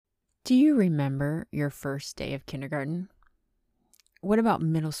Do you remember your first day of kindergarten? What about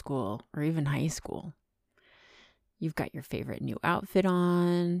middle school or even high school? You've got your favorite new outfit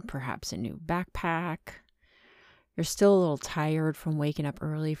on, perhaps a new backpack. You're still a little tired from waking up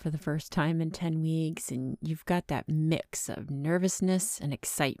early for the first time in 10 weeks, and you've got that mix of nervousness and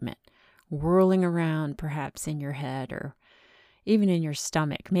excitement whirling around perhaps in your head or even in your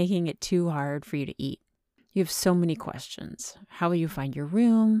stomach, making it too hard for you to eat. You have so many questions. How will you find your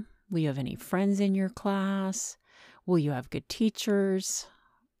room? Will you have any friends in your class? Will you have good teachers?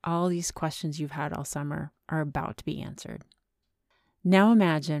 All these questions you've had all summer are about to be answered. Now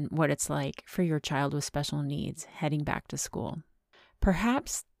imagine what it's like for your child with special needs heading back to school.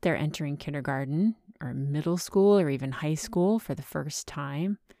 Perhaps they're entering kindergarten or middle school or even high school for the first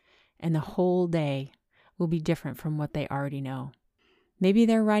time, and the whole day will be different from what they already know. Maybe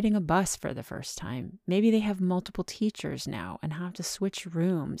they're riding a bus for the first time. Maybe they have multiple teachers now and have to switch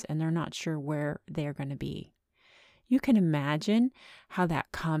rooms and they're not sure where they're going to be. You can imagine how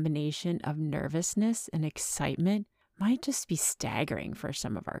that combination of nervousness and excitement might just be staggering for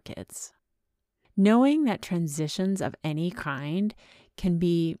some of our kids. Knowing that transitions of any kind can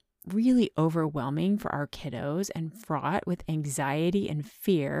be really overwhelming for our kiddos and fraught with anxiety and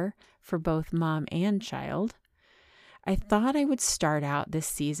fear for both mom and child, I thought I would start out this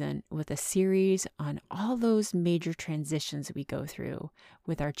season with a series on all those major transitions we go through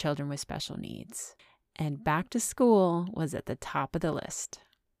with our children with special needs. And back to school was at the top of the list.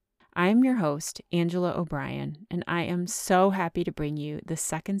 I'm your host, Angela O'Brien, and I am so happy to bring you the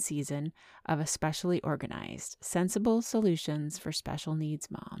second season of Especially Organized, Sensible Solutions for Special Needs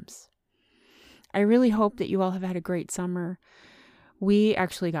Moms. I really hope that you all have had a great summer. We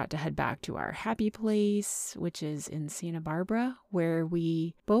actually got to head back to our happy place, which is in Santa Barbara, where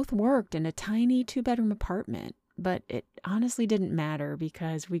we both worked in a tiny 2-bedroom apartment. But it honestly didn't matter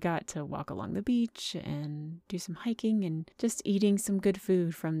because we got to walk along the beach and do some hiking and just eating some good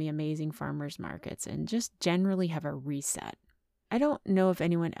food from the amazing farmers markets and just generally have a reset. I don't know if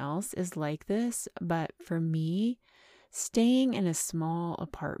anyone else is like this, but for me, staying in a small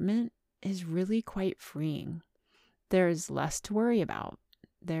apartment is really quite freeing. There's less to worry about.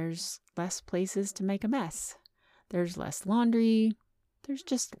 There's less places to make a mess. There's less laundry. There's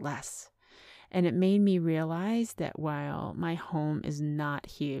just less. And it made me realize that while my home is not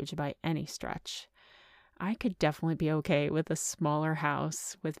huge by any stretch, I could definitely be okay with a smaller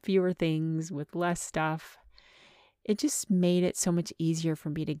house, with fewer things, with less stuff. It just made it so much easier for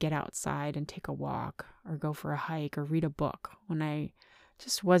me to get outside and take a walk or go for a hike or read a book when I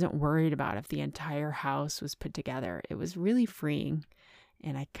just wasn't worried about if the entire house was put together. It was really freeing,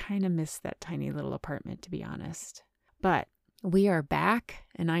 and I kind of missed that tiny little apartment, to be honest. But we are back,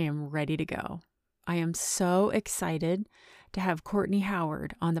 and I am ready to go. I am so excited to have Courtney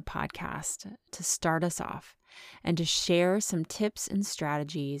Howard on the podcast to start us off and to share some tips and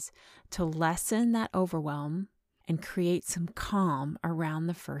strategies to lessen that overwhelm and create some calm around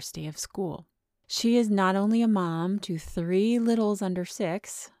the first day of school. She is not only a mom to 3 littles under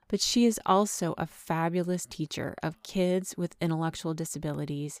 6, but she is also a fabulous teacher of kids with intellectual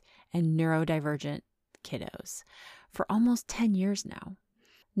disabilities and neurodivergent kiddos for almost 10 years now.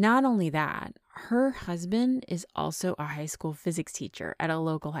 Not only that, her husband is also a high school physics teacher at a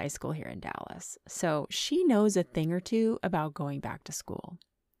local high school here in Dallas, so she knows a thing or two about going back to school.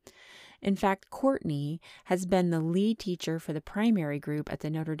 In fact, Courtney has been the lead teacher for the primary group at the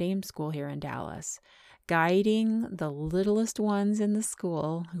Notre Dame school here in Dallas, guiding the littlest ones in the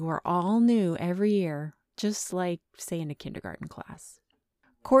school who are all new every year, just like, say, in a kindergarten class.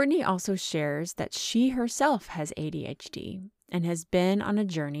 Courtney also shares that she herself has ADHD and has been on a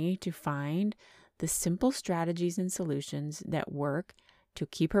journey to find the simple strategies and solutions that work to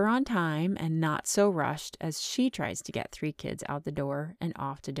keep her on time and not so rushed as she tries to get 3 kids out the door and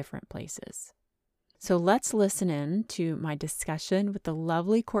off to different places. So let's listen in to my discussion with the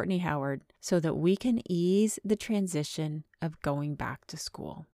lovely Courtney Howard so that we can ease the transition of going back to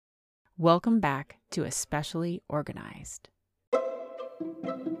school. Welcome back to Especially Organized.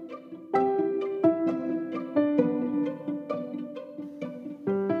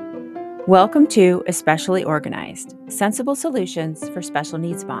 Welcome to Especially Organized, Sensible Solutions for Special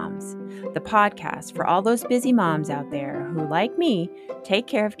Needs Moms, the podcast for all those busy moms out there who, like me, take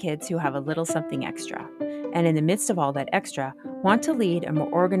care of kids who have a little something extra, and in the midst of all that extra, want to lead a more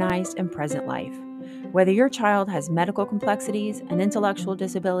organized and present life. Whether your child has medical complexities, an intellectual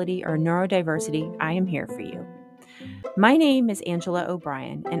disability, or neurodiversity, I am here for you. My name is Angela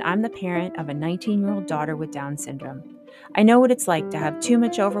O'Brien, and I'm the parent of a 19-year-old daughter with Down syndrome. I know what it's like to have too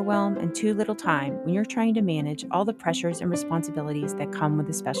much overwhelm and too little time when you're trying to manage all the pressures and responsibilities that come with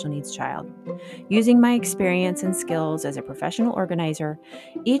a special needs child. Using my experience and skills as a professional organizer,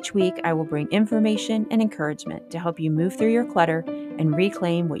 each week I will bring information and encouragement to help you move through your clutter and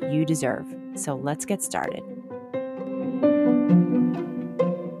reclaim what you deserve. So let's get started.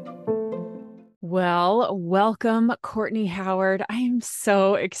 Well, welcome, Courtney Howard. I am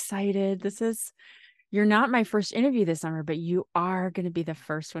so excited. You're not my first interview this summer, but you are going to be the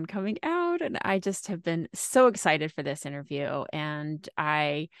first one coming out. And I just have been so excited for this interview. And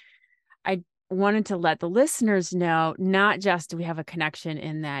I wanted to let the listeners know, not just do we have a connection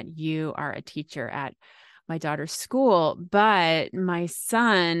in that you are a teacher at my daughter's school, but my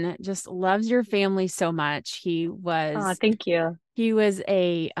son just loves your family so much. Oh, thank you. He was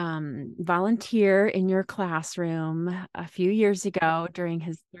a volunteer in your classroom a few years ago during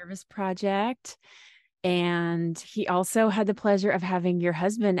his service project. And he also had the pleasure of having your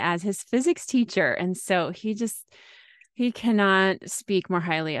husband as his physics teacher. And so he cannot speak more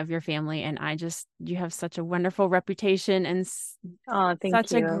highly of your family. And you have such a wonderful reputation and Oh, thank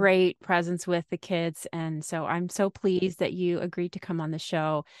such a you. great presence with the kids. And so I'm so pleased that you agreed to come on the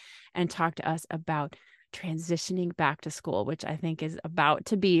show and talk to us about transitioning back to school, which I think is about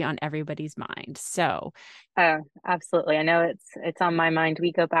to be on everybody's mind. So, Oh, absolutely. I know it's on my mind.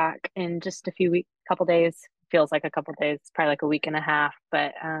 We go back in just a few weeks, couple days. Feels like a couple days, probably like a week and a half.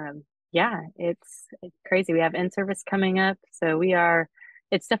 But yeah, it's crazy. We have in-service coming up, so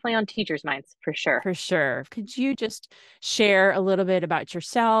it's definitely on teachers' minds for sure. for sure, could you just share a little bit about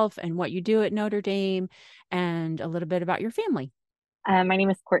yourself and what you do at Notre Dame and a little bit about your family? My name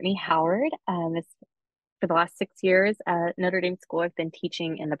is Courtney Howard. For the last 6 years at Notre Dame School, I've been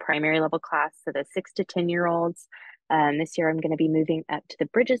teaching in the primary level class, so the 6 to 10-year-olds. This year, I'm going to be moving up to the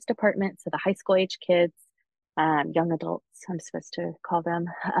Bridges department, so the high school age kids, young adults, I'm supposed to call them.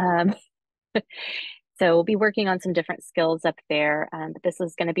 So we'll be working on some different skills up there. But this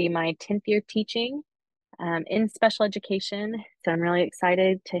is going to be my 10th year teaching in special education. So I'm really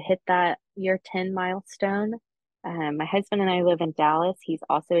excited to hit that year 10 milestone. My husband and I live in Dallas. He's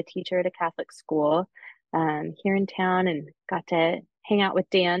also a teacher at a Catholic school here in town, and got to hang out with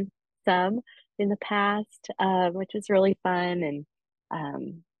Dan some in the past, which was really fun.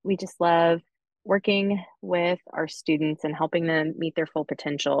 And we just love working with our students and helping them meet their full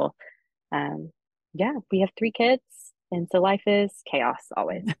potential. Um, yeah, we have 3 kids, and so life is chaos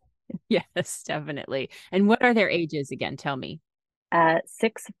always. Yes, definitely. And what are their ages again? Tell me.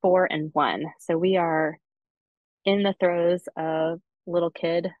 6, 4, and 1. So we are in the throes of little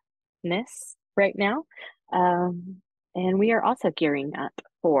kidness right now. Um, and we are also gearing up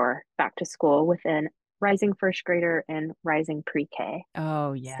for back to school with an rising first grader and rising pre-K.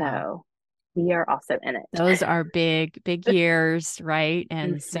 Oh, yeah. So we are also in Those it. are big, big years, right?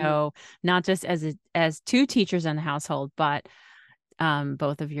 And Mhm. so not just as two teachers in the household, but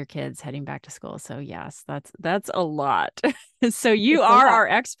both of your kids heading back to school. So yes, that's a lot. So you It's a are lot. our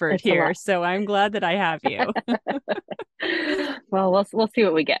expert It's a here. lot. So I'm glad that I have you. Well, we'll see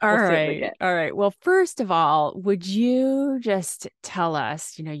what we get. All We'll see what we right. get. All right. Well, first of all, would you just tell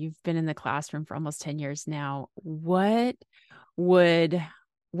us, you've been in the classroom for almost 10 years now. Would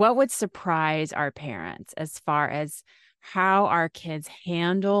what would surprise our parents as far as how our kids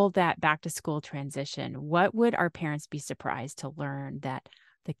handle that back to school transition? What would our parents be surprised to learn that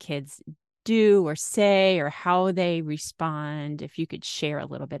the kids do or say or how they respond? If you could share a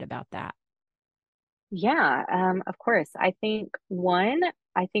little bit about that. Yeah, of course. I think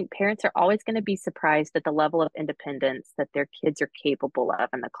parents are always going to be surprised at the level of independence that their kids are capable of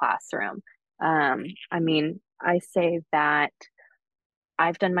in the classroom. I mean, I say that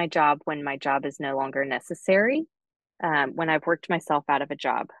I've done my job when my job is no longer necessary. When I've worked myself out of a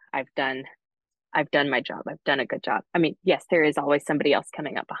job, I've done my job. I've done a good job. I mean, yes, there is always somebody else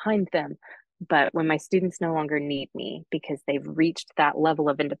coming up behind them, but when my students no longer need me because they've reached that level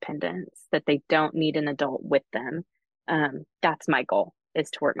of independence that they don't need an adult with them, that's my goal, is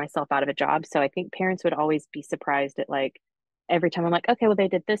to work myself out of a job. So I think parents would always be surprised at, like, every time I'm like, okay, well, they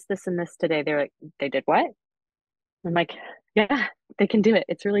did this, this, and this today. They're like, they did what? I'm like, yeah, they can do it.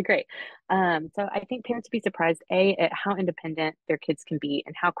 It's really great. So I think parents would be surprised, at how independent their kids can be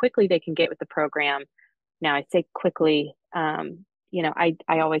and how quickly they can get with the program. Now, I say quickly, I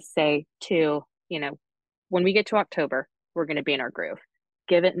always say too, when we get to October, we're going to be in our groove.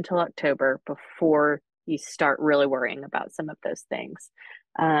 Give it until October before you start really worrying about some of those things.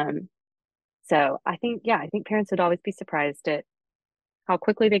 Um, so I think parents would always be surprised at how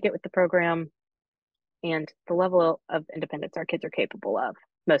quickly they get with the program and the level of independence our kids are capable of.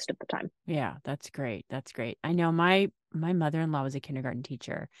 most of the time. Yeah, that's great. That's great. I know my mother-in-law was a kindergarten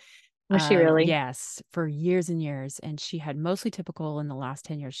teacher. Was she really? Yes, for years and years, and she had mostly typical. In the last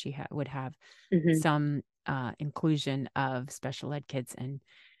 10 years she would have Hmm. some inclusion of special ed kids, and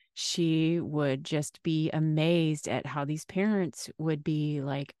she would just be amazed at how these parents would be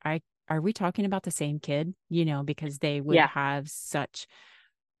like, I are we talking about the same kid? Because they would Yeah. have such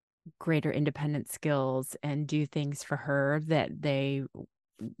greater independent skills and do things for her that the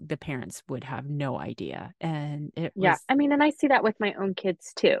parents would have no idea. And it Yeah. was I mean, and I see that with my own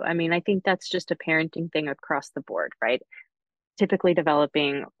kids too. I mean, I think that's just a parenting thing across the board, right? Typically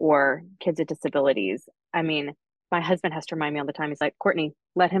developing or kids with disabilities. I mean, my husband has to remind me all the time. He's like, Courtney,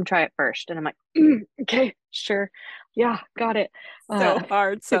 let him try it first. And I'm like, okay, sure. Yeah, got it. so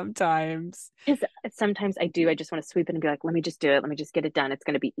hard Because sometimes. sometimes I do, I just want to sweep it and be like, let me just do it. Let me just get it done. It's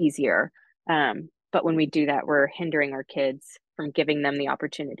going to be easier. But when we do that, we're hindering our kids from giving them the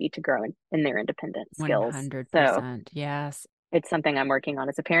opportunity to grow in their independent skills. So 100%. Yes. it's something I'm working on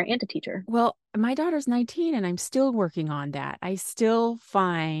as a parent and a teacher. Well, my daughter's 19 and I'm still working on that. I still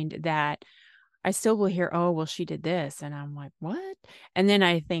find that I still will hear, oh, well, she did this. And I'm like, what? And then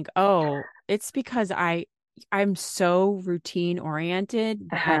I think, oh, it's because I'm so routine oriented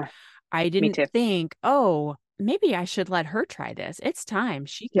that Uh-huh. I Me didn't too. think, oh, maybe I should let her try this. It's time.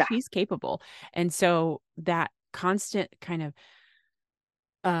 Yeah. She's capable. And so that constant kind of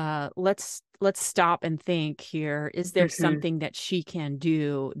let's stop and think here. Is there Hmm. something that she can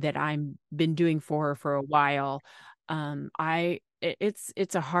do that I'm been doing for her for a while?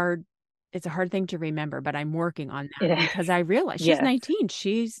 It's a hard thing to remember, but I'm working on that It is. because I realize she's Yes. 19.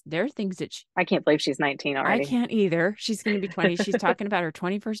 There are things that I can't believe she's 19 I already. can't either. She's going to be 20. She's talking about her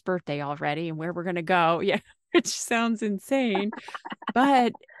 21st birthday already and where we're going to go. Yeah, which sounds insane.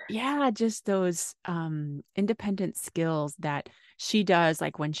 But yeah, just those independent skills that she does,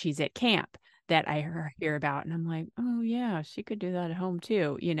 like when she's at camp, that hear about. And I'm like, oh, yeah, she could do that at home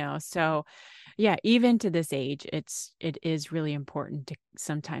too. So yeah, even to this age, it is really important to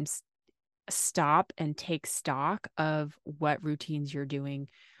sometimes stop and take stock of what routines you're doing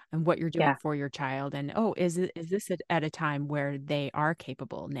and what you're doing Yeah. for your child. And oh, is this at a time where they are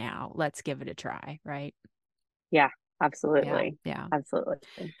capable now? Let's give it a try, right? Yeah. Yeah, Absolutely. yeah. Absolutely.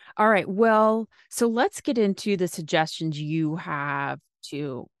 All right. Well, so let's get into the suggestions you have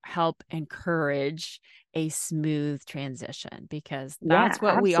to help encourage a smooth transition because Yeah. that's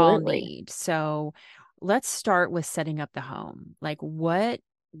what we all Absolutely. need. So let's start with setting up the home. Like what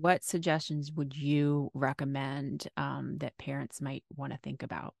suggestions would you recommend that parents might want to think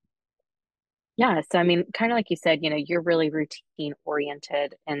about? Yeah. So, I mean, kind of like you said, you're really routine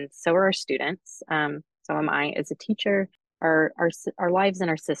oriented, and so are our students. So am I as a teacher. Our lives and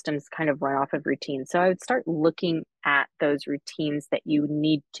our systems kind of run off of routine. So I would start looking at those routines that you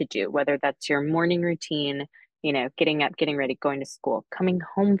need to do, whether that's your morning routine, getting up, getting ready, going to school, coming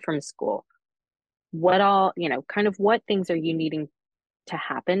home from school. What all, kind of what things are you needing to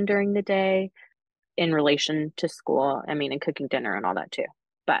happen during the day in relation to school. I mean, and cooking dinner and all that too.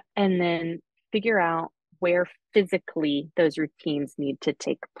 And then figure out where physically those routines need to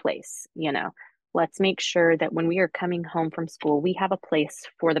take place. Let's make sure that when we are coming home from school, we have a place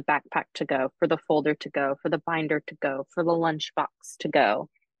for the backpack to go, for the folder to go, for the binder to go, for the lunchbox to go.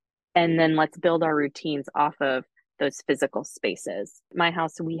 And then let's build our routines off of those physical spaces. My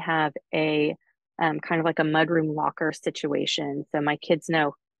house, we have a kind of like a mudroom locker situation. So my kids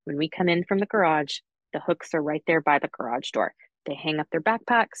know when we come in from the garage, the hooks are right there by the garage door. They hang up their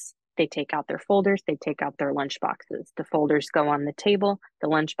backpacks, they take out their folders, they take out their lunch boxes. The folders go on the table, the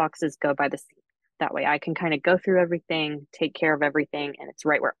lunch boxes go by the seat. That way I can kind of go through everything, take care of everything, and it's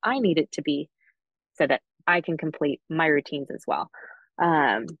right where I need it to be so that I can complete my routines as well.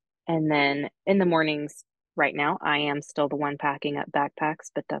 Um, and then in the mornings, right now, I am still the one packing up backpacks,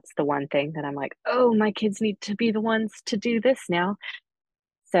 but that's the one thing that I'm like, oh, my kids need to be the ones to do this now.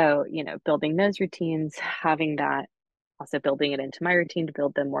 So, building those routines, having that, also building it into my routine to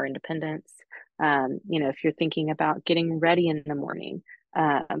build them more independence. If you're thinking about getting ready in the morning,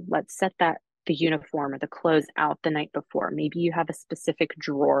 let's set the uniform or the clothes out the night before. Maybe you have a specific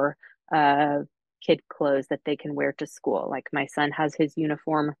drawer of kid clothes that they can wear to school. Like my son has his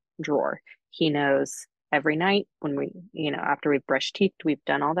uniform drawer. He knows every night when after we've brushed teeth, we've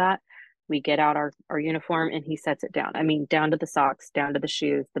done all that, we get out our uniform and he sets it down. I mean, down to the socks, down to the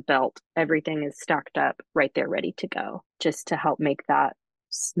shoes, the belt, everything is stacked up right there, ready to go, just to help make that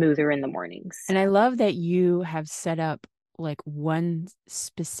smoother in the mornings. And I love that you have set up like one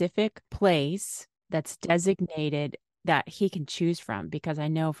specific place that's designated that he can choose from because I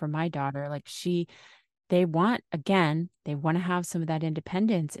know for my daughter, like they want to have some of that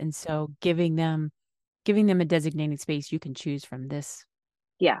independence. And so giving them a designated space you can choose from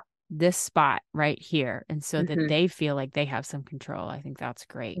Yeah. this spot right here. And so that Hmm. they feel like they have some control. I think that's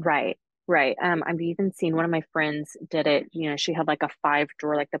great. Right. Right. I've even seen one of my friends did it. She had like a five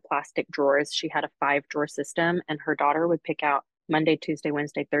drawer, like the plastic drawers. She had a five drawer system, and her daughter would pick out Monday, Tuesday,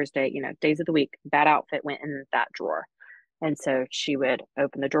 Wednesday, Thursday, days of the week. That outfit went in that drawer. And so she would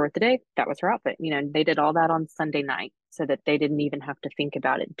open the drawer of the day. That was her outfit. They did all that on Sunday night so that they didn't even have to think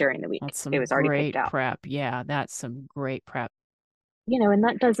about it during the week. That's It some was already picked great out. prep. Yeah, that's some great prep. And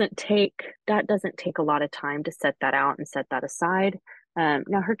that doesn't take a lot of time to set that out and set that aside.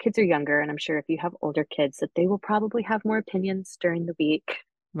 Now her kids are younger, and I'm sure if you have older kids, that they will probably have more opinions during the week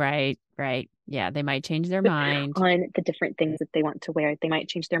Right, right. Yeah, they might change their mind. on the different things that they want to wear. They might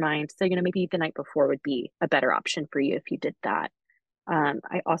change their mind. So, maybe the night before would be a better option for you if you did that.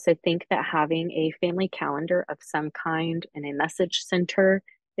 I also think that having a family calendar of some kind and a message center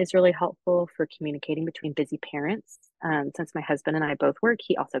is really helpful for communicating between busy parents. Since my husband and I both work,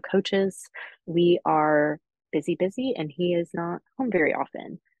 he also coaches. We are busy, busy, and he is not home very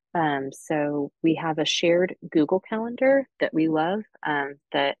often. So we have a shared Google Calendar that we love.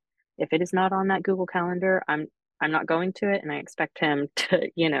 That if it is not on that Google Calendar, I'm not going to it, and I expect him to,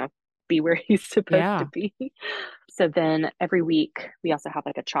 be where he's supposed to Yeah. be. So then every week, we also have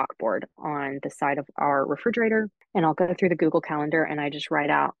like a chalkboard on the side of our refrigerator. And I'll go through the Google Calendar and I just write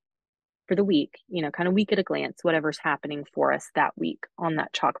out for the week, kind of week at a glance, whatever's happening for us that week on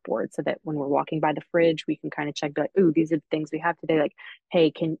that chalkboard so that when we're walking by the fridge, we can kind of check, be like, ooh, these are the things we have today. Like,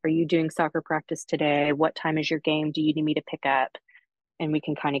 hey, are you doing soccer practice today? What time is your game? Do you need me to pick up? And we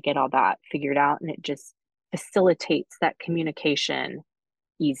can kind of get all that figured out. And it just facilitates that communication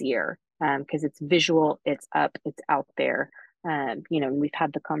easier because it's visual, it's up, it's out there. We've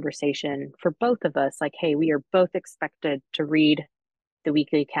had the conversation for both of us like, hey, we are both expected to read the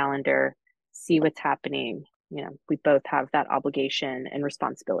weekly calendar, see what's happening. We both have that obligation and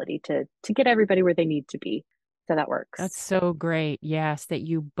responsibility to get everybody where they need to be. So that That's works. so great. Yes, that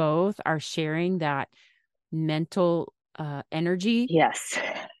you both are sharing that mental energy, Yes.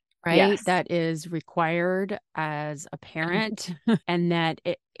 right? Yes. That is required as a parent, and that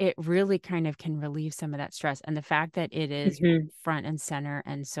it really kind of can relieve some of that stress. And the fact that it is Mm-hmm. front and center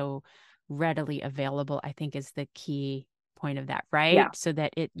and so readily available, I think is the key point of that, right? Yeah. So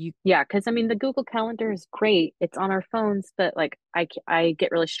that it you Yeah, because I mean, the Google Calendar is great. It's on our phones, but like I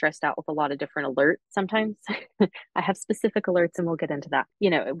get really stressed out with a lot of different alerts sometimes. I have specific alerts, and we'll get into that.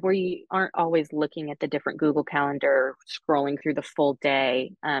 We aren't always looking at the different Google Calendar, scrolling through the full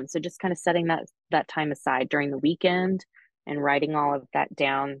day. So just kind of setting that time aside during the weekend and writing all of that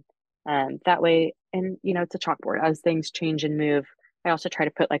down. That way, and it's a chalkboard as things change and move. I also try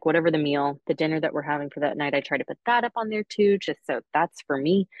to put like whatever the dinner that we're having for that night, I try to put that up on there too, just so that's for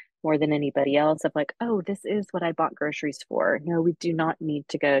me more than anybody else of like, oh, this is what I bought groceries for. No, we do not need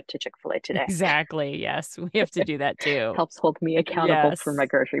to go to Chick-fil-A today. exactly, yes, we have to do that too. Helps hold me accountable for my Yes.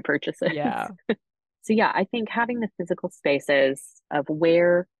 grocery purchases. Yeah. So yeah, I think having the physical spaces of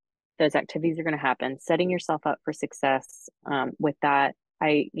where those activities are going to happen, setting yourself up for success with that.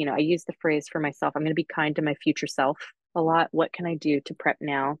 I use the phrase for myself, I'm going to be kind to my future self a lot. What can I do to prep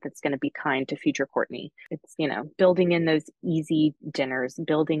now that's going to be kind to future Courtney? It's, building in those easy dinners,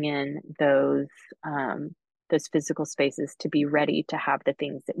 building in those physical spaces to be ready to have the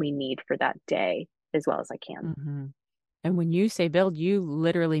things that we need for that day as well as I can. Hmm. And when you say build, you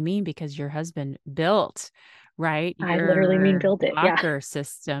literally mean because your husband built, right? I literally mean Your build it. Yeah. locker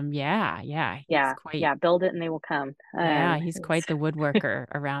system. Yeah, yeah. Yeah. Yeah. Build it and they will come. He's quite the woodworker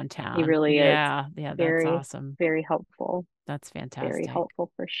around He town. really is Yeah, yeah, that's very, awesome. very helpful. That's Very fantastic.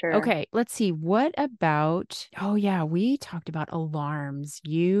 helpful for sure. Okay, let's see. What about, oh yeah, we talked about alarms.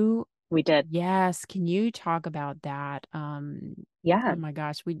 We did. Yes, can you talk about that? Yeah. Oh my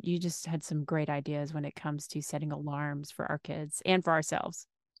gosh, you just had some great ideas when it comes to setting alarms for our kids and for ourselves.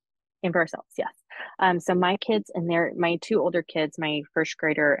 And for ourselves. Yes. So my kids and my two older kids, my first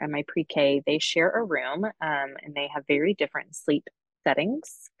grader and my pre-K, they share a room, and they have very different sleep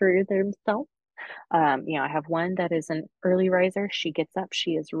settings for themselves. I have one that is an early riser. She gets up,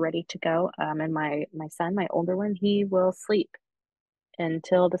 she is ready to go. And my son, my older one, he will sleep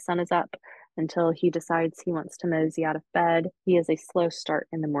until the sun is up, until he decides he wants to mosey out of bed. He is a slow start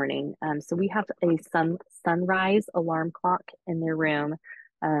in the morning. So we have a sunrise alarm clock in their room.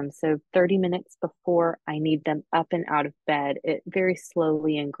 So 30 minutes before I need them up and out of bed, it very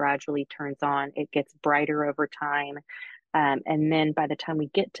slowly and gradually turns on. It gets brighter over time. And then by the time we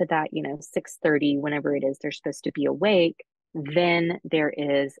get to that, 6:30, whenever it is, they're supposed to be awake. Then there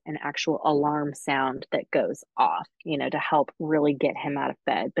is an actual alarm sound that goes off, to help really get him out of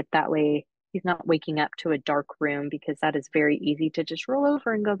bed. But that way he's not waking up to a dark room, because that is very easy to just roll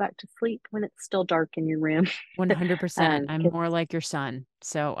over and go back to sleep when it's still dark in your room. 100%. I'm Because more like your son.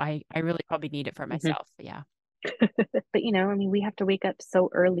 So I really probably need it for myself. Yeah. But I mean, we have to wake up so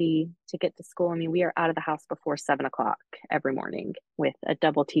early to get to school. I mean, we are out of the house before 7 o'clock every morning with a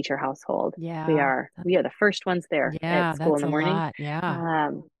double teacher household. We Yeah. are we are the first ones there at Yeah, school in that's the a morning. lot. Yeah.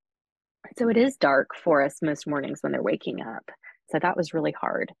 Um, so it is dark for us most mornings when they're waking up. So that was really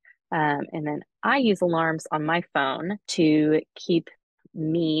hard. And then I use alarms on my phone to keep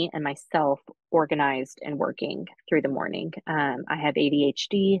me and myself organized and working through the morning. I have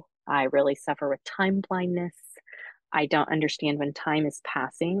ADHD. I really suffer with time blindness. I don't understand when time is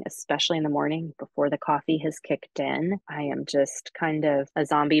passing, especially in the morning before the coffee has kicked in. I am just kind of a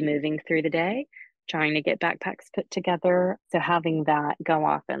zombie moving through the day, trying to get backpacks put together. So having that go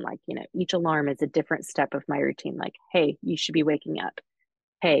off, and like, each alarm is a different step of my routine. Like, hey, you should be waking up.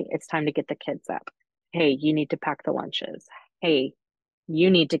 Hey, it's time to get the kids up. Hey, you need to pack the lunches. Hey, you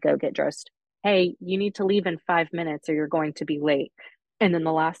need to go get dressed. Hey, you need to leave in 5 minutes or you're going to be late. And then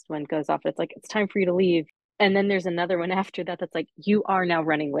the last one goes off. It's like, it's time for you to leave. And then there's another one after that that's like, you are now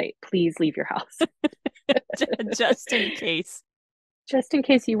running late. Please leave your house. Just in case. Just in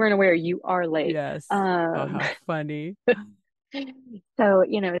case you weren't aware, you are late. Yes. Oh, Um, how funny. so,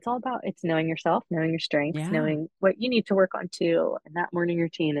 it's all about it's knowing yourself, knowing your strengths, Yeah. knowing what you need to work on too. And that morning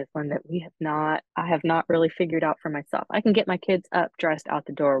routine is one that I have not really figured out for myself. I can get my kids up, dressed, out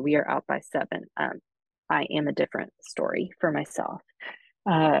the door. We are out by 7. I am a different story for myself.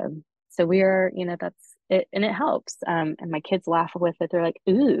 So we are, that's it, and it helps. And my kids laugh with it. They're like,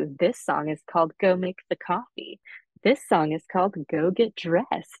 "Ooh, this song is called Go Make the Coffee. This song is called Go Get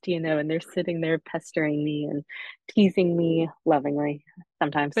Dressed," and they're sitting there pestering me and teasing me lovingly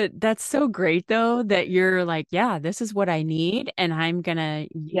sometimes. But that's so great though that you're like, yeah, this is what I need, and I'm gonna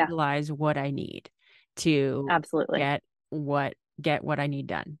Yeah, utilize what I need to absolutely. get what I need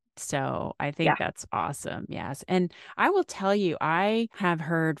done. So I think Yeah. that's awesome. Yes. And I will tell you, I have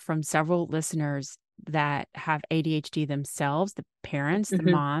heard from several listeners that have ADHD themselves, the parents, the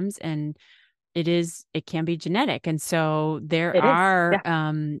Hmm. moms, and it can be genetic. And so there It is. are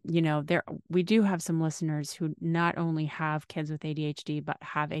Yeah. we do have some listeners who not only have kids with ADHD but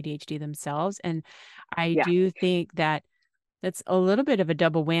have ADHD themselves. And I Yeah. do think that that's a little bit of a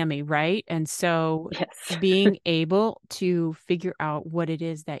double whammy, right? And so Yes. being able to figure out what it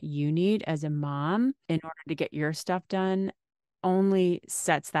is that you need as a mom in order to get your stuff done only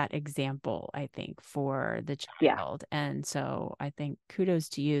sets that example, I think, for the Yeah. child. And so I think kudos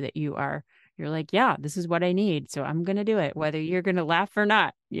to you that you're like, yeah, this is what I need. So I'm going to do it, whether you're going to laugh or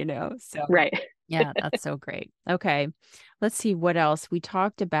not. So Right. yeah, that's so great. Okay. Let's see what else. We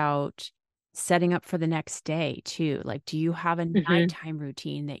talked about setting up for the next day too. Like, do you have a Hmm. nighttime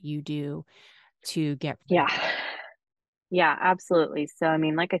routine that you do to get Yeah. ready? Yeah, absolutely. So, I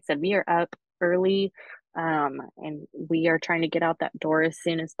mean, like I said, we are up early, and we are trying to get out that door as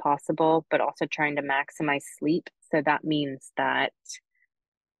soon as possible, but also trying to maximize sleep. So that means that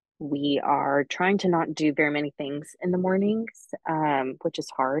we are trying to not do very many things in the mornings, which is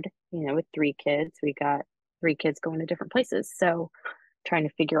hard. With 3 kids, we got 3 kids going to different places. So trying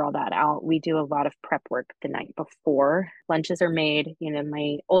to figure all that out. We do a lot of prep work the night before. Lunches are made.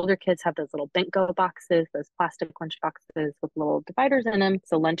 My older kids have those little bento boxes, those plastic lunch boxes with little dividers in them.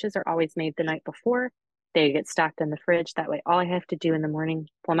 So lunches are always made the night before. They get stacked in the fridge. That way, all I have to do in the morning,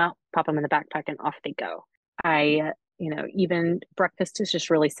 pull them out, pop them in the backpack, and off they go. Even breakfast is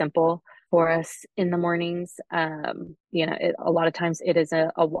just really simple for us in the mornings. A lot of times it is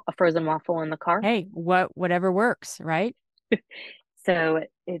a frozen waffle in the car. Hey, whatever works, right? So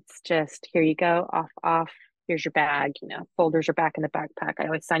it's just, here you go, off, off. Here's your bag. Folders are back in the backpack. I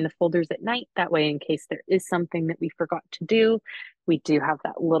always sign the folders at night. That way, in case there is something that we forgot to do, we do have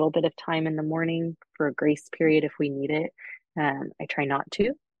that little bit of time in the morning for a grace period if we need it. I try not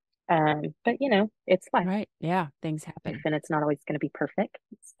to. But it's life, Right. Yeah, things happen. and it's not always going to be perfect.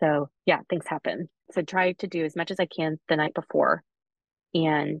 So yeah, things happen. So try to do as much as I can the night before,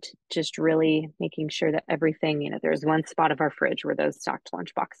 and just really making sure that everything, there's one spot of our fridge where those stocked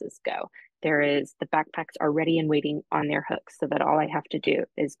lunch boxes go. The backpacks are ready and waiting on their hooks, so that all I have to do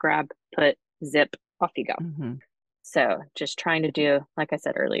is grab, put, zip, off you go. Hmm. So just trying to do, like I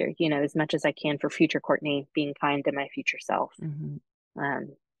said earlier, as much as I can for future Courtney, being kind to my future self, Hmm.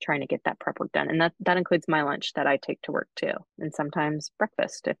 trying to get that prep work done. And that includes my lunch that I take to work too. And sometimes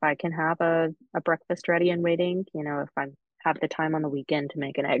breakfast. If I can have a breakfast ready and waiting, if I'm have the time on the weekend to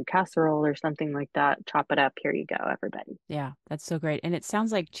make an egg casserole or something like that, chop it up. Here you go, everybody. Yeah, that's so great. And it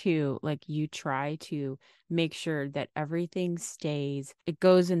sounds like too, like you try to make sure that everything stays, it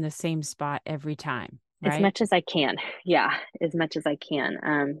goes in the same spot every time, As right? much as I can. Yeah, as much as I can.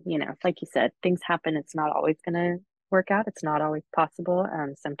 Like you said, things happen. It's not always going to work out. It's not always possible.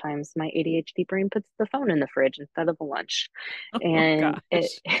 Sometimes my ADHD brain puts the phone in the fridge instead of the lunch. Oh And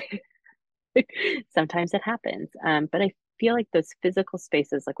it gosh. sometimes it happens. But I feel like those physical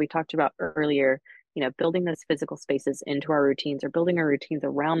spaces, like we talked about earlier, building those physical spaces into our routines or building our routines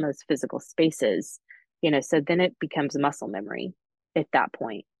around those physical spaces, so then it becomes muscle memory at that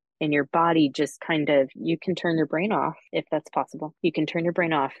point. And your body just kind of, you can turn your brain off if that's possible. You can turn your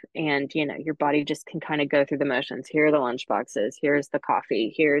brain off and, your body just can kind of go through the motions. Here are the lunch boxes. Here's the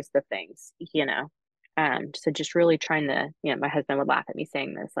coffee. Here's the things. So just really trying to, my husband would laugh at me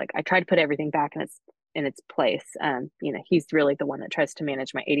saying this, like I try to put everything back in its place. He's really the one that tries to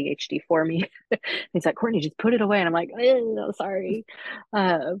manage my ADHD for me. He's like, Courtney, just put it away. And I'm like, oh, sorry.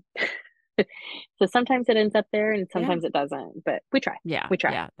 Uh, so sometimes it ends up there and Yeah. sometimes it doesn't, but we try. Yeah, We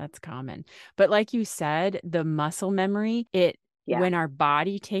try. yeah, that's common. But like you said, the muscle memory, Yeah. when our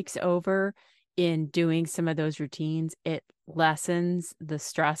body takes over in doing some of those routines, it lessens the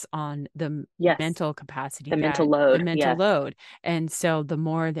stress on the Yes. mental capacity The mental that the load. mental Yes. load. And so the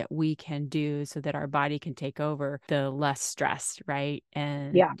more that we can do so that our body can take over, the less stressed, right?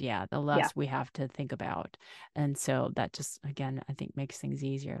 And Yeah. yeah, the Yeah. less we have to think about. And so that just, again, I think makes things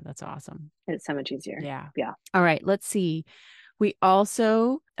easier. That's awesome. It's so much easier. Yeah. Yeah. All right, let's see. We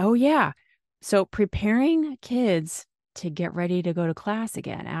also, oh yeah. So preparing kids to get ready to go to class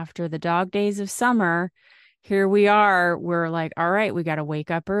again after the dog days of summer. Here we are. We're like, all right, we got to wake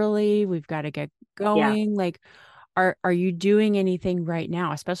up early. We've got to get Yeah. going. Like, are you doing anything right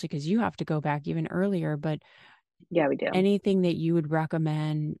now, especially because you have to go back even earlier, but Yeah, we do. anything that you would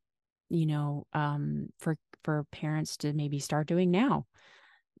recommend, for parents to maybe start doing now,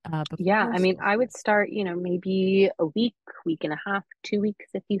 Yeah, before I mean, school I would starts? start, maybe a week, week and a half, 2 weeks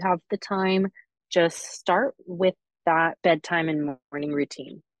if you have the time. Just start with that bedtime and morning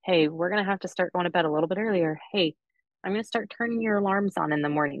routine. Hey, we're going to have to start going to bed a little bit earlier. Hey, I'm going to start turning your alarms on in the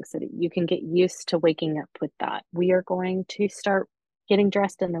morning so that you can get used to waking up with that. We are going to start getting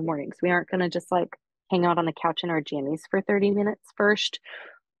dressed in the mornings. We aren't going to just like hang out on the couch in our jammies for 30 minutes first.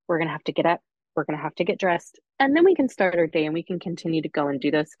 We're going to have to get up, we're going to have to get dressed, and then we can start our day and we can continue to go and do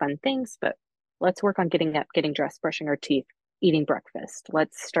those fun things. But let's work on getting up, getting dressed, brushing our teeth, eating breakfast.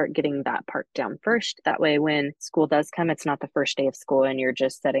 Let's start getting that part down first. That way, when school does come, it's not the first day of school and you're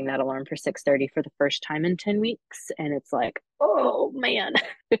just setting that alarm for 6:30 for the first time in 10 weeks. And it's like, oh man,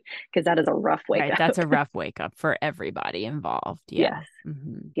 because that is a rough wake Right. That's up. a rough wake up for everybody involved. Yeah. Yes.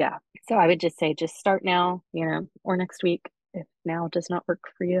 Hmm. Yeah. So I would just say, just start now, or next week if now does not work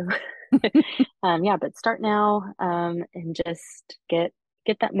for you. Yeah, but start now, and just get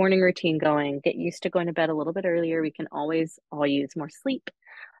that morning routine going. Get used to going to bed a little bit earlier. We can always all use more sleep.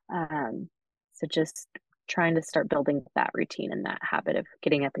 Um, so just trying to start building that routine and that habit of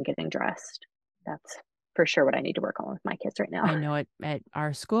getting up and getting dressed. That's for sure what I need to work on with my kids right now. I know at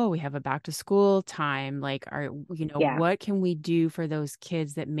our school, we have a back to school time. Like, Yeah, what can we do for those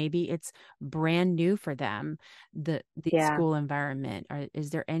kids that maybe it's brand new for them, the yeah, school environment? Or is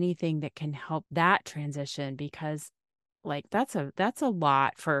there anything that can help that transition? Because like that's a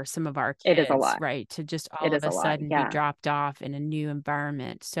lot for some of our it is a kids, lot. right? To just It all of is a a lot. sudden be Yeah. dropped off in a new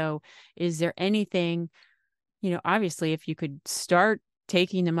environment. So is there anything, obviously, if you could start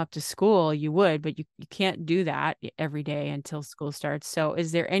taking them up to school, you would, but you can't do that every day until school starts. So,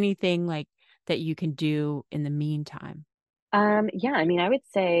 is there anything like that you can do in the meantime? Yeah, I mean, I would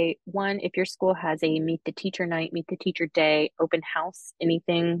say one, if your school has a meet the teacher night, meet the teacher day, open house,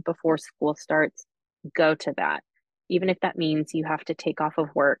 anything before school starts, go to that. Even if that means you have to take off of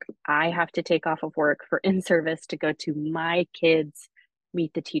work. I have to take off of work for in service to go to my kids'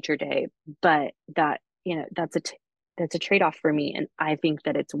 meet the teacher day. But that's a trade-off for me. And I think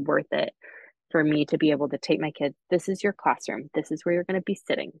that it's worth it for me to be able to take my kids. This is your classroom. This is where you're going to be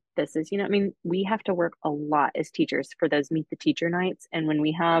sitting. This is, I mean, we have to work a lot as teachers for those meet the teacher nights. And when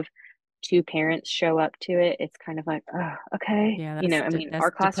we have two parents show up to it, it's kind of like, oh, okay. Yeah, I mean, that's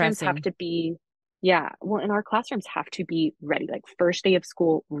our classrooms have depressing. to be, yeah, well, and our classrooms have to be ready, like first day of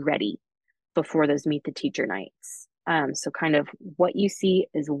school ready before those meet the teacher nights. So kind of what you see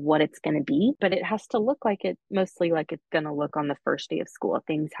is what it's going to be, but it has to look like it mostly like it's going to look on the first day of school.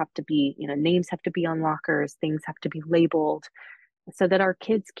 Things have to be, names have to be on lockers, things have to be labeled so that our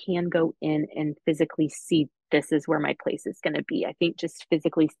kids can go in and physically see this is where my place is going to be. I think just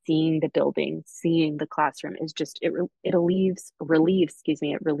physically seeing the building, seeing the classroom is just it relieves, excuse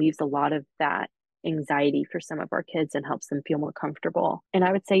me, it relieves a lot of that anxiety for some of our kids and helps them feel more comfortable. And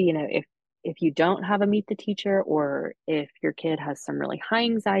I would say, if you don't have a meet the teacher, or if your kid has some really high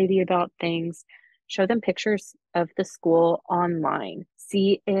anxiety about things, show them pictures of the school online.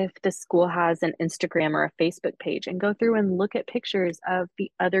 See if the school has an Instagram or a Facebook page, and go through and look at pictures of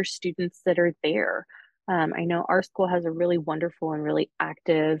the other students that are there. I know our school has a really wonderful and really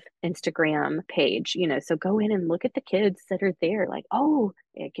active Instagram page, so go in and look at the kids that are there. Like, oh,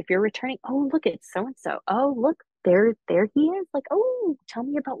 like if you're returning, oh, look, it's so and so. Oh, look, there he is. Like, oh, tell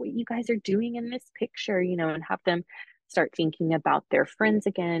me about what you guys are doing in this picture, and have them start thinking about their friends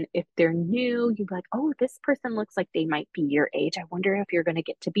again. If they're new, you're like, oh, this person looks like they might be your age. I wonder if you're going to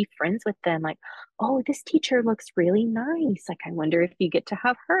get to be friends with them. Like, oh, this teacher looks really nice. Like, I wonder if you get to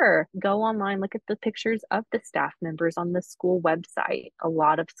have her. Go online, look at the pictures of the staff members on the school website. A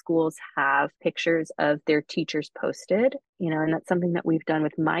lot of schools have pictures of their teachers posted, and that's something that we've done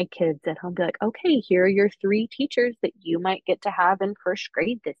with my kids at home. Be like, okay, here are your 3 teachers that you might get to have in first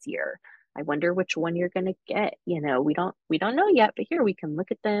grade this year. I wonder which one you're going to get. We don't know yet, but here we can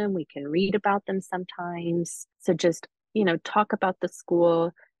look at them. We can read about them sometimes. So just, talk about the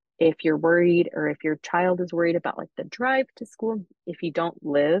school. If you're worried, or if your child is worried about like the drive to school, if you don't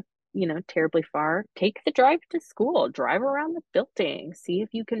live, terribly far, take the drive to school, drive around the building, see if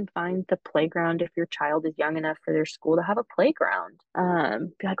you can find the playground if your child is young enough for their school to have a playground.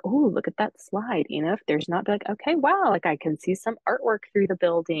 Be like, oh, look at that slide. If there's not, be like, okay, wow, like I can see some artwork through the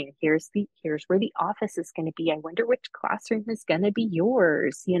building. Here's where the office is going to be. I wonder which classroom is going to be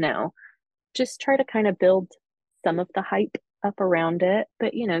yours. Just try to kind of build some of the hype up around it.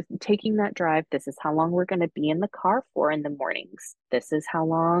 But, taking that drive, this is how long we're going to be in the car for in the mornings. This is how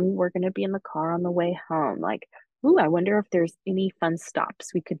long we're going to be in the car on the way home. Like, ooh, I wonder if there's any fun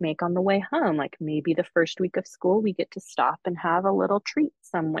stops we could make on the way home. Like maybe the first week of school, we get to stop and have a little treat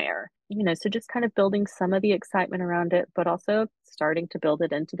somewhere. So just kind of building some of the excitement around it, but also starting to build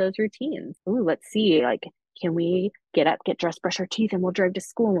it into those routines. Ooh, let's see, like, can we get up, get dressed, brush our teeth, and we'll drive to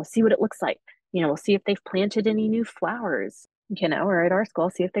school and we'll see what it looks like. We'll see if they've planted any new flowers, or at our school,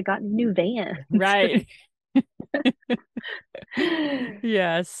 see if they got new vans. Right.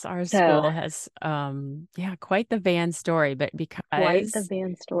 Yes, our So school has yeah, quite the van story, but quite the because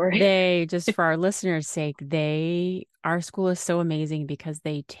van story. they, just for our listeners' sake, our school is so amazing because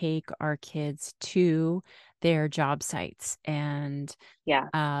they take our kids to their job sites and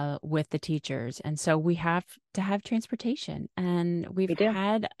Yeah, with the teachers. And so we have to have transportation. And we've we do.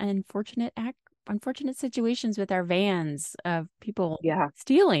 had unfortunate situations with our vans of people Yeah.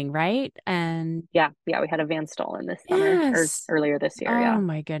 stealing, right? And Yeah. We had a van stolen this summer, or yes. earlier this year. Oh Yeah.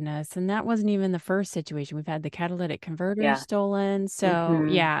 my goodness. And that wasn't even the first situation. We've had the catalytic converter Yeah. stolen. So Mm-hmm.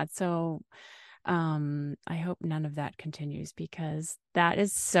 yeah, so I hope none of that continues because that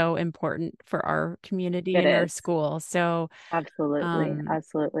is so important for our community It and our is. school. So Absolutely. um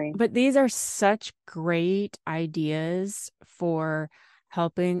Absolutely. but these are such great ideas for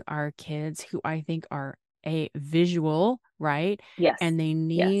helping our kids who I think are a visual, right? Yes. And they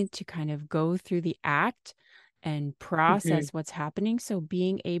Yes. need to kind of go through the act and Mm-hmm. process what's happening. So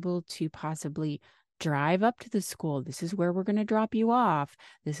being able to possibly drive up to the school, this is where we're going to drop you off.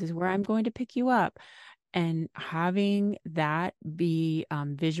 This is where I'm going to pick you up, and having that be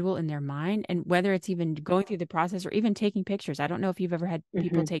visual in their mind, and whether it's even going through the process or even taking pictures. I don't know if you've ever had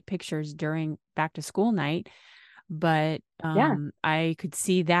people Mm-hmm. take pictures during back to school night, but Yeah. I could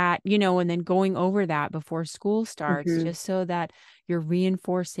see that, and then going over that before school starts, Mm-hmm. just so that you're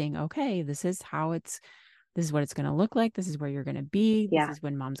reinforcing, okay, this is what it's going to look like. This is where you're going to be. This Yeah. is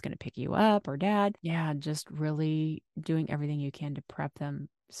when mom's going to pick you up, or dad. Yeah, just really doing everything you can to prep them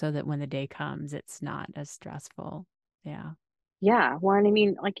so that when the day comes, it's not as stressful. Yeah. Yeah. Well, and I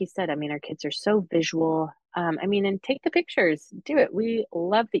mean, like you said, I mean, our kids are so visual. I mean, and take the pictures, do it. We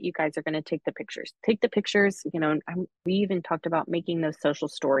love that you guys are going to take the pictures. Take the pictures, and we even talked about making those social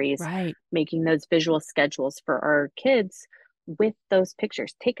stories, Right. making those visual schedules for our kids with those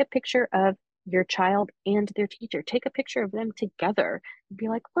pictures. Take a picture of your child and their teacher. Take a picture of them together and be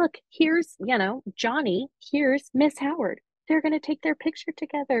like, look, here's, Johnny, here's Miss Howard. They're going to take their picture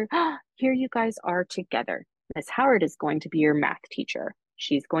together. Here you guys are together. Miss Howard is going to be your math teacher.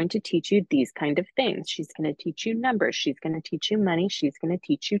 She's going to teach you these kind of things. She's going to teach you numbers. She's going to teach you money. She's going to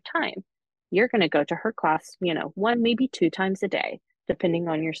teach you time. You're going to go to her class, one, maybe 2 times a day, depending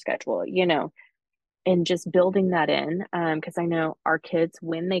on your schedule, and just building that in. Because I know our kids,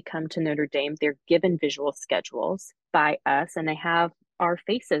 when they come to Notre Dame, they're given visual schedules by us and they have our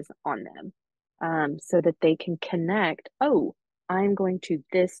faces on them. so that they can connect. Oh, I'm going to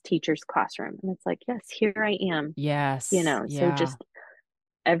this teacher's classroom. And it's like, yes, here I am, Yes. so Yeah. just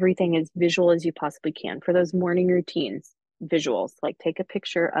everything as visual as you possibly can for those morning routines. Visuals, like take a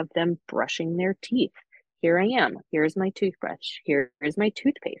picture of them brushing their teeth. Here I am. Here's my toothbrush. Here's my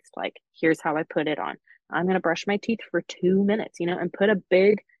toothpaste. Like, here's how I put it on. I'm going to brush my teeth for 2 minutes, and put a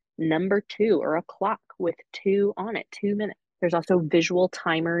big number two or a clock with two on it, 2 minutes. There's also visual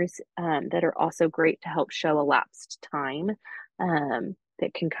timers that are also great to help show elapsed time.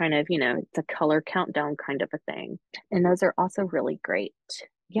 That can kind of, it's a color countdown kind of a thing. And those are also really great.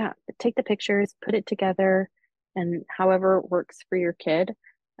 Yeah, take the pictures, put it together, and however works for your kid.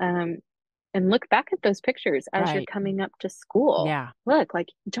 Um, and look back at those pictures as you're Right. coming up to school. Yeah. Look, like,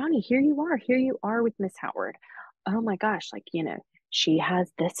 Johnny, here you are. Here you are with Miss Howard. Oh my gosh, like, she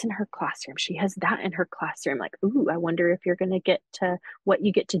has this in her classroom. She has that in her classroom. Like, ooh, I wonder if you're going to get to what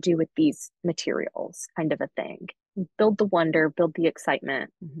you get to do with these materials, kind of a thing. Build the wonder, build the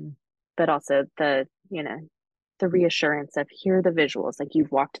excitement, Hmm. but also the reassurance of here are the visuals. Like,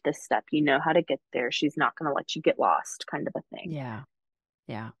 you've walked this step, you know how to get there. She's not going to let you get lost, kind of a thing. Yeah.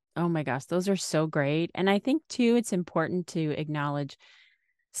 Yeah. Oh my gosh, those are so great. And I think too, it's important to acknowledge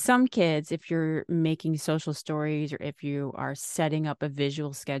some kids, if you're making social stories or if you are setting up a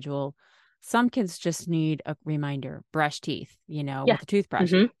visual schedule, some kids just need a reminder, brush teeth, Yeah. with a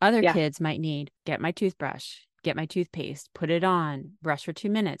toothbrush. Mm-hmm. Other Yeah. kids might need, get my toothbrush, get my toothpaste, put it on, brush for 2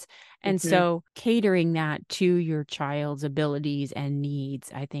 minutes. And Mm-hmm. so catering that to your child's abilities and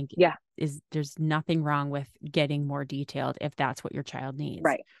needs, I think Yeah. there's nothing wrong with getting more detailed if that's what your child needs.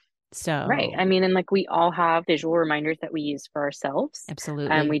 Right. Right. So I mean, and like, we all have visual reminders that we use for ourselves.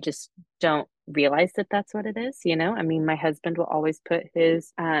 absolutely. We just don't realize that that's what it is. I mean, my husband will always put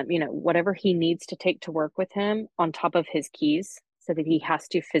his, whatever he needs to take to work with him on top of his keys so that he has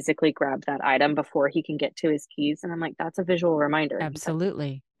to physically grab that item before he can get to his keys. And I'm like, that's a visual reminder. And he's like,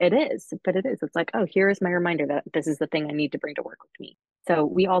 Absolutely. it is, but it is. It's like, oh, here is my reminder that this is the thing I need to bring to work with me. So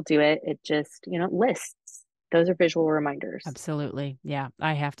we all do it. It just, lists. Those are visual reminders. Absolutely. Yeah,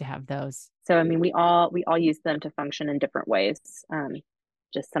 I have to have those. So I mean, we all use them to function in different ways.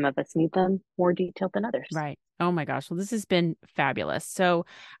 Just some of us need them more detailed than others. Right. Oh my gosh. Well, this has been fabulous. So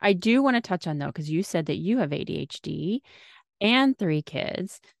I do want to touch on though, because you said that you have ADHD and 3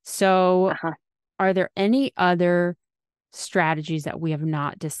 kids. So Uh-huh. are there any other strategies that we have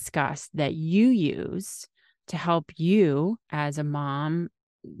not discussed that you use to help you as a mom,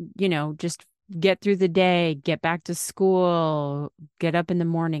 just get through the day, get back to school, get up in the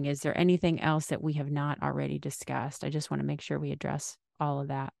morning? Is there anything else that we have not already discussed? I just want to make sure we address all of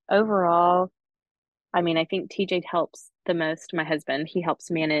that. Overall, I mean, I think TJ helps the most. My husband, he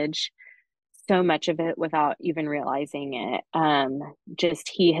helps manage so much of it without even realizing it. Just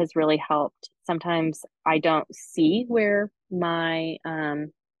he has really helped. Sometimes I don't see where my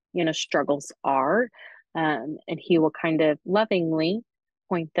struggles are. And he will kind of lovingly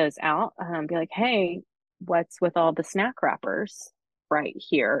point those out, be like, hey, what's with all the snack wrappers right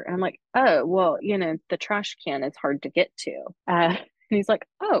here? And I'm like, oh, well, the trash can is hard to get to. And he's like,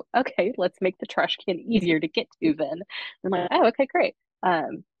 oh, okay, let's make the trash can easier to get to then. I'm like, oh, okay, great.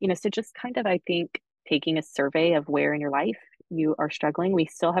 So just kind of, I think, taking a survey of where in your life you are struggling. We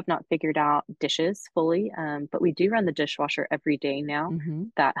still have not figured out dishes fully, but we do run the dishwasher every day now. Hmm.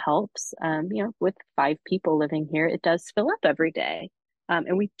 That helps. With 5 people living here, it does fill up every day.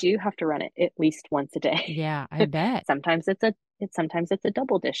 And we do have to run it at least once a day. Yeah, I bet. Sometimes it's a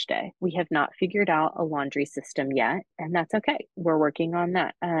double dish day. We have not figured out a laundry system yet, and that's okay. We're working on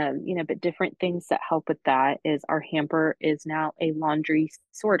that. But different things that help with that is our hamper is now a laundry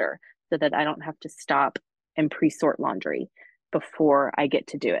sorter so that I don't have to stop and pre-sort laundry before I get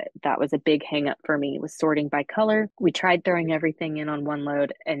to do it. That was a big hang up for me, was sorting by color. We tried throwing everything in on one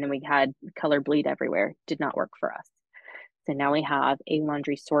load and then we had color bleed everywhere. Did not work for us. So now we have a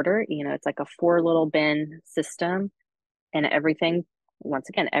laundry sorter. It's like a 4 little bin system, and everything, once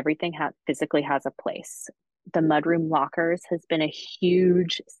again, everything physically has a place. The mudroom lockers has been a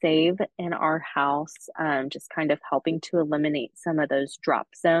huge save in our house, just kind of helping to eliminate some of those drop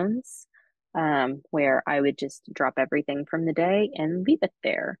zones, where I would just drop everything from the day and leave it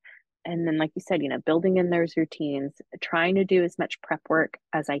there. And then, like you said, building in those routines, trying to do as much prep work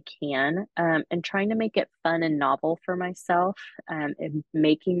as I can, and trying to make it fun and novel for myself, and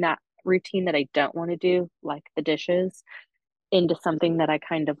making that routine that I don't want to do, like the dishes, into something that I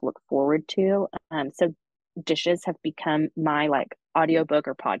kind of look forward to. So dishes have become my like audiobook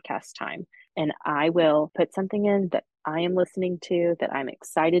or podcast time. And I will put something in that I am listening to, that I'm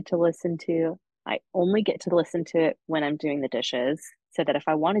excited to listen to. I only get to listen to it when I'm doing the dishes. so that if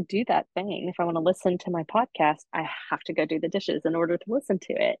I want to do that thing, if I want to listen to my podcast, I have to go do the dishes in order to listen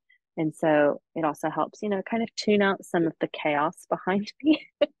to it. And so it also helps, kind of tune out some of the chaos behind me.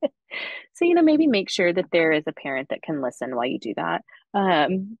 So, maybe make sure that there is a parent that can listen while you do that.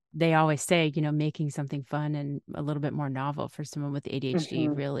 They always say, making something fun and a little bit more novel for someone with ADHD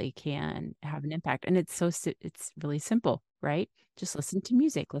mhm, really can have an impact. And it's really simple, right? Just listen to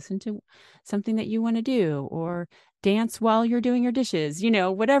music, listen to something that you want to do, or dance while you're doing your dishes,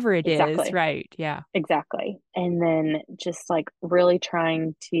 whatever it is, exactly. right? Yeah. Exactly. And then just like really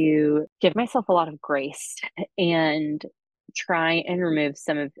trying to give myself a lot of grace and try and remove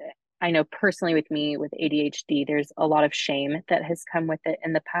some of it. I know personally with me with ADHD, there's a lot of shame that has come with it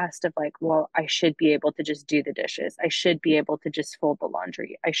in the past of like, well, I should be able to just do the dishes. I should be able to just fold the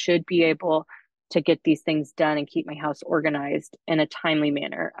laundry. I should be able to get these things done and keep my house organized in a timely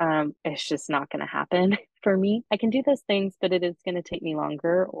manner. It's just not going to happen for me. I can do those things, but it is going to take me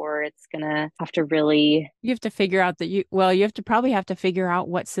longer, or it's going to have to really, You have to figure out that you have to probably have to figure out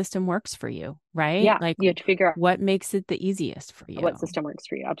what system works for you, right? yeah, Like you have to figure out what makes it the easiest for what you. system works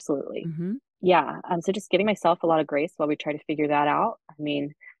for you. Absolutely. Hmm. Yeah. So just giving myself a lot of grace while we try to figure that out. I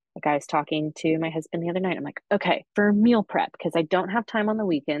mean, like I was talking to my husband the other night. I'm like, okay, for meal prep, because I don't have time on the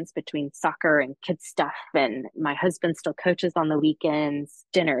weekends between soccer and kids stuff, and my husband still coaches on the weekends,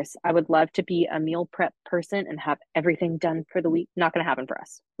 dinners. I would love to be a meal prep person and have everything done for the week. Not going to happen for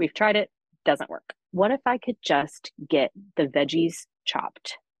us. We've tried it, doesn't work. What if I could just get the veggies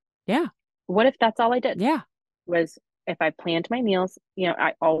chopped? Yeah. What if that's all I did? Yeah. Was if I planned my meals,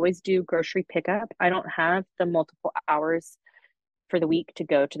 I always do grocery pickup. I don't have the multiple hours for the week to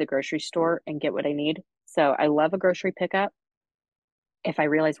go to the grocery store and get what I need. So I love a grocery pickup. If I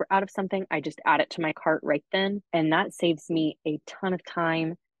realize we're out of something, I just add it to my cart right then. And that saves me a ton of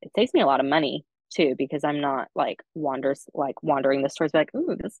time. It saves me a lot of money too, because I'm not wandering the stores like,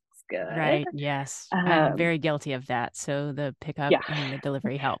 ooh, this looks good. Right. Yes. I'm Um, very guilty of that. So the pickup yeah, and the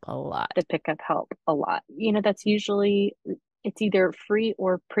delivery help a lot. the pickup help a lot. That's usually it's either free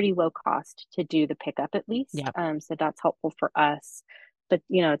or pretty low cost to do the pickup at least. Yep. So that's helpful for us. But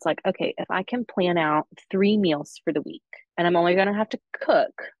it's like, okay, if I can plan out 3 meals for the week and I'm only gonna have to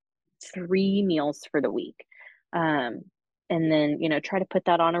cook 3 meals for the week. Um, and then, try to put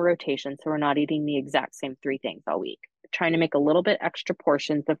that on a rotation so we're not eating the exact same 3 things all week. Trying to make a little bit extra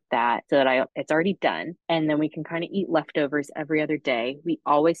portions of that so that it's already done. And then we can kind of eat leftovers every other day. We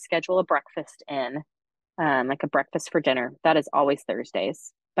always schedule a breakfast in, like a breakfast for dinner. That is always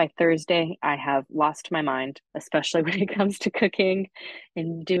Thursdays. By Thursday, I have lost my mind, especially when it comes to cooking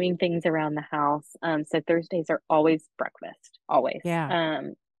and doing things around the house. So Thursdays are always breakfast, always. Yeah.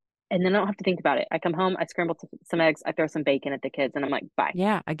 And then I don't have to think about it. I come home, I scramble some eggs, I throw some bacon at the kids, and I'm like, bye,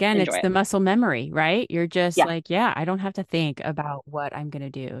 Yeah. Again, enjoy it's it. the muscle memory, right? You're just Yeah, like, yeah, I don't have to think about what I'm going to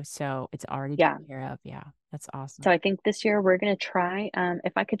do. So it's already yeah. taken care of. Yeah. That's So awesome. I think this year we're going to try,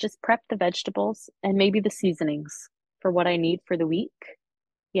 if I could just prep the vegetables and maybe the seasonings for what I need for the week.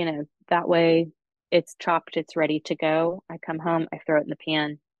 That way it's chopped, it's ready to go. I come home, I throw it in the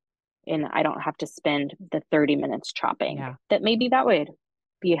pan, and I don't have to spend the 30 minutes chopping. Yeah. That maybe that would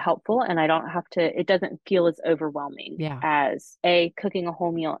be helpful. And I don't have to, it doesn't feel as overwhelming Yeah. as cooking a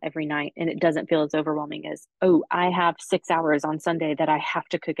whole meal every night. And it doesn't feel as overwhelming as, oh, I have 6 hours on Sunday that I have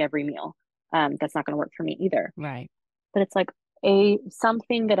to cook every meal. That's not going to work for me either. Right. But it's like a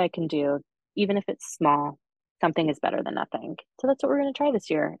something that I can do, even if it's small. Something is better than nothing. So that's what we're going to try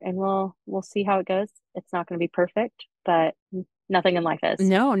this year, and we'll see how it goes. It's not going to be perfect, but nothing in life is.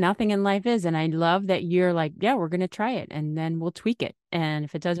 No, nothing in life is. And I love that you're like, yeah, we're going to try it and then we'll tweak it. And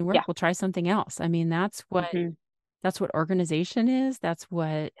if it doesn't work, Yeah. we'll try something else. I mean, Hmm. that's what organization is. That's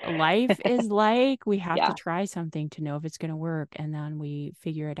what life is like. We have to Yeah. try something to know if it's going to work and then we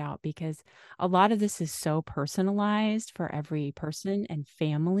figure it out because a lot of this is so personalized for every person and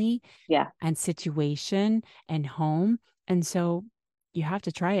family Yeah. and situation and home. And so you have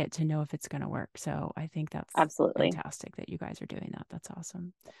to try it to know if it's going to work. So I think that's Absolutely. fantastic that you guys are doing that. That's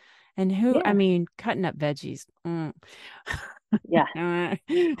awesome. And who, I Yeah. mean, cutting up veggies. Yeah.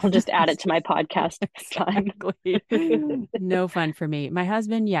 I'll just add it to my podcast next time. Exactly. No fun for me. My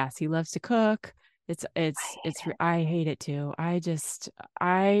husband, yes, he loves to cook. I It's, hate I hate it too.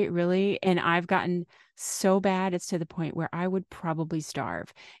 I really, and I've gotten so bad, it's to the point where I would probably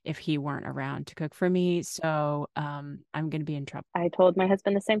starve if he weren't around to cook for me. So, I'm going to be in trouble. it. I told my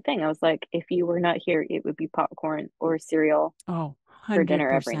husband the same thing. I was like, if you were not here, it would be popcorn or cereal Oh, for dinner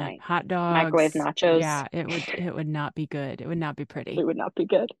every 100%. night. Hot Microwave dogs. nachos. Yeah, it would not be good. It would not be It pretty. would not be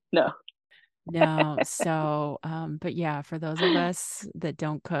good. No. No, so but yeah, for those of us that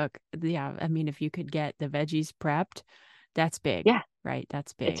don't cook, yeah, I mean if you could get the veggies prepped, that's big. Yeah. right?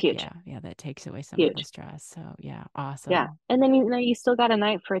 That's It's big. huge, Yeah. Yeah. That takes away some of the huge. stress. So, yeah. Yeah. Awesome. And then, you still got a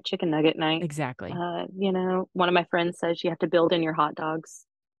night for a chicken nugget night. Exactly. One of my friends says you have to build in your hot dogs.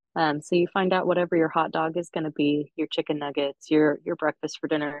 So you find out whatever your hot dog is going to be, your chicken nuggets, your breakfast for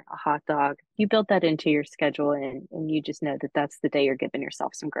dinner, a hot dog. You build that into your schedule, and you just know that that's the day you're giving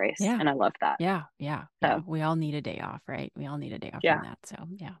yourself some grace. Yeah. And I love that. Yeah, yeah, yeah. So, We all need a day off, right? We all need a day off from yeah, that. So,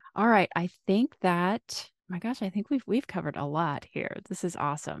 yeah. All right. I think that, my gosh, I think we've covered a lot here. This is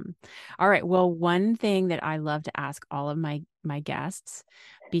awesome. All right. Well, one thing that I love to ask all of my guests,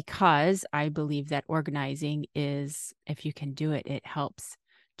 because I believe that organizing is, if you can do it, it helps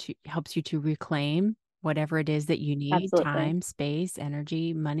you to reclaim whatever it is that you need, absolutely. time, space,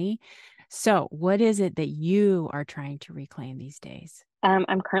 energy, money. So, what is it that you are trying to reclaim these days?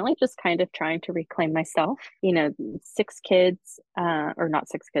 I'm currently just kind of trying to reclaim myself. 6 kids, or not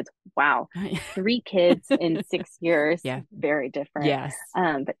 6 kids. Wow. 3 kids in 6 years, Yeah. very different. Yes.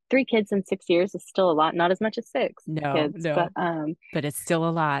 But 3 kids in 6 years is still a lot, not as much as six No, kids, but no, but it's still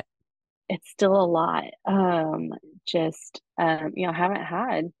a lot. it's still a lot. Just I haven't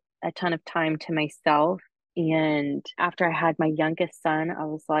had a ton of time to myself. And after I had my youngest son, I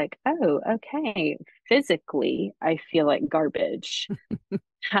was like, oh, okay, physically, I feel like garbage.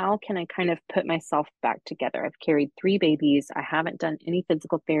 How can I kind of put myself back together? I've carried 3 babies. I haven't done any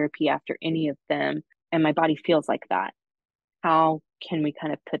physical therapy after any of them, and my body feels like that. How can we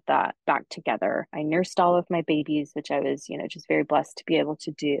kind of put that back together? I nursed all of my babies, which I was, just very blessed to be able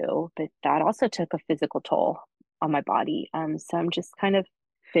to do, but that also took a physical toll on my body. So I'm just kind of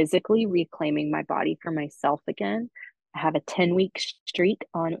physically reclaiming my body for myself again. I have a 10-week streak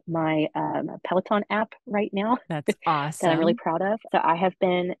on my Peloton app right now That's that I'm really awesome. proud of. So I have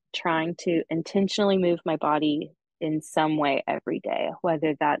been trying to intentionally move my body in some way every day,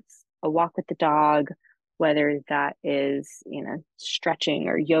 whether that's a walk with the dog, whether that is, stretching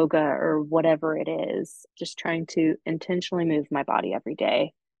or yoga or whatever it is, just trying to intentionally move my body every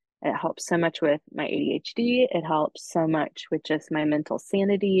day. It helps so much with my ADHD. It helps so much with just my mental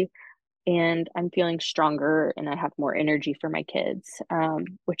sanity. And I'm feeling stronger and I have more energy for my kids,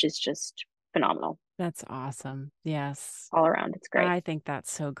 which is just phenomenal That's awesome. Yes. all around. It's great. I think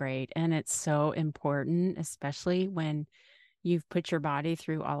that's so great. And it's so important, especially when you've put your body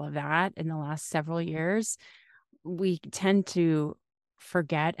through all of that in the last several years. We tend to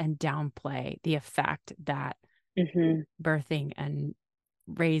forget and downplay the effect that Hmm. birthing and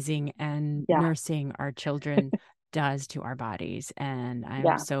raising and Yeah, nursing our children does to our bodies. And I'm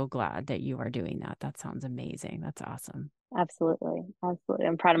yeah, so glad that you are doing that. That sounds amazing. That's awesome. absolutely. Absolutely.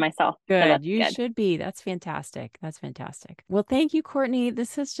 I'm proud of myself. So Good. that's You good. should be. That's fantastic. That's fantastic. Well, thank you, Courtney.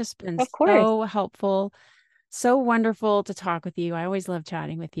 This has just been Of course. so helpful, so wonderful to talk with you. I always love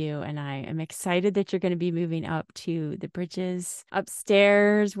chatting with you, and I am excited that you're going to be moving up to the bridges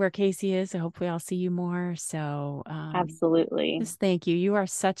upstairs where Casey is. So hopefully I'll see you more. So, Absolutely. just thank you. You are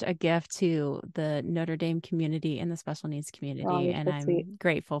such a gift to the Notre Dame community and the special needs Oh, community, you're and so sweet. I'm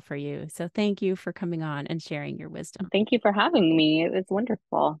grateful for you. So thank you for coming on and sharing your wisdom. Thank you for having me. It was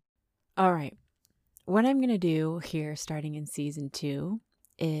wonderful. All right. What I'm going to do here, starting in season 2,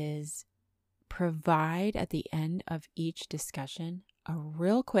 is provide at the end of each discussion a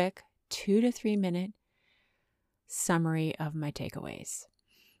real quick 2 to 3 minute summary of my takeaways.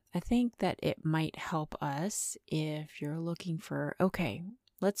 I think that it might help us if you're looking for, okay,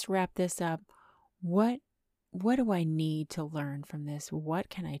 let's wrap this up. What do I need to learn from this? What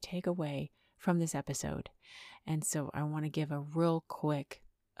can I take away from this episode? And so I want to give a real quick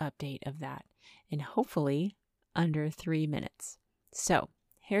update of that, and hopefully under 3 minutes. So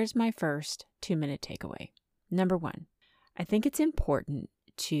here's my first 2 minute takeaway. Number 1, I think it's important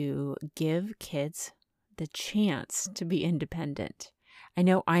to give kids the chance to be independent. I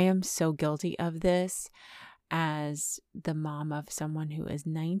know I am so guilty of this as the mom of someone who is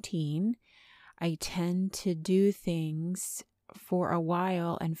 19. I tend to do things for a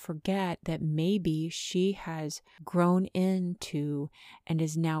while and forget that maybe she has grown into and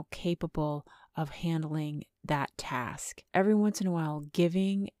is now capable of handling that task. Every once in a while,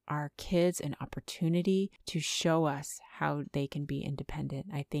 giving our kids an opportunity to show us how they can be independent,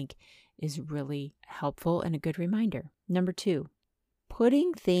 I think is really helpful and a good reminder. Number 2,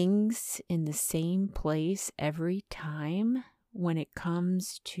 putting things in the same place every time when it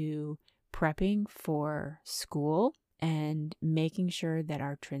comes to prepping for school and making sure that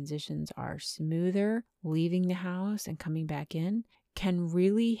our transitions are smoother, leaving the house and coming back in, can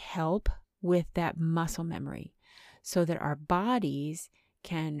really help with that muscle memory so that our bodies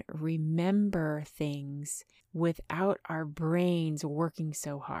can remember things without our brains working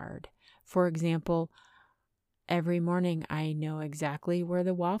so hard. For example, Every morning, I know exactly where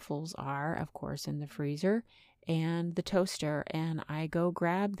the waffles are, of course, in the freezer and the toaster. And I go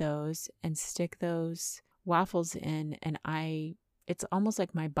grab those and stick those waffles in. And it's almost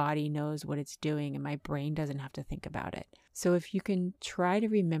like my body knows what it's doing and my brain doesn't have to think about it. So if you can try to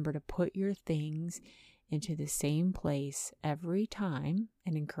remember to put your things into the same place every time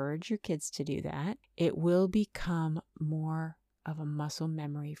and encourage your kids to do that, it will become more of a muscle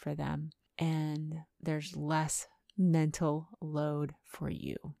memory for them. And there's less mental load for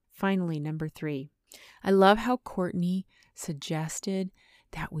you. Finally, number 3, I love how Courtney suggested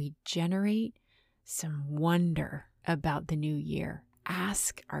that we generate some wonder about the new year.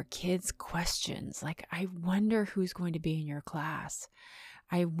 Ask our kids questions like, I wonder who's going to be in your class.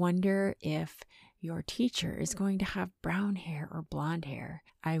 I wonder if your teacher is going to have brown hair or blonde hair.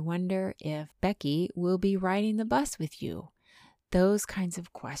 I wonder if Becky will be riding the bus with you. Those kinds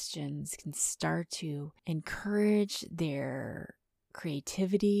of questions can start to encourage their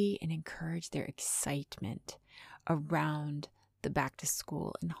creativity and encourage their excitement around the back to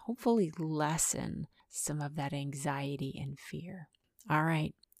school and hopefully lessen some of that anxiety and fear. All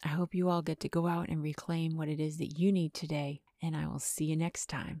right. I hope you all get to go out and reclaim what it is that you need today, and I will see you next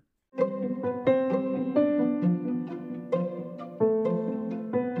time.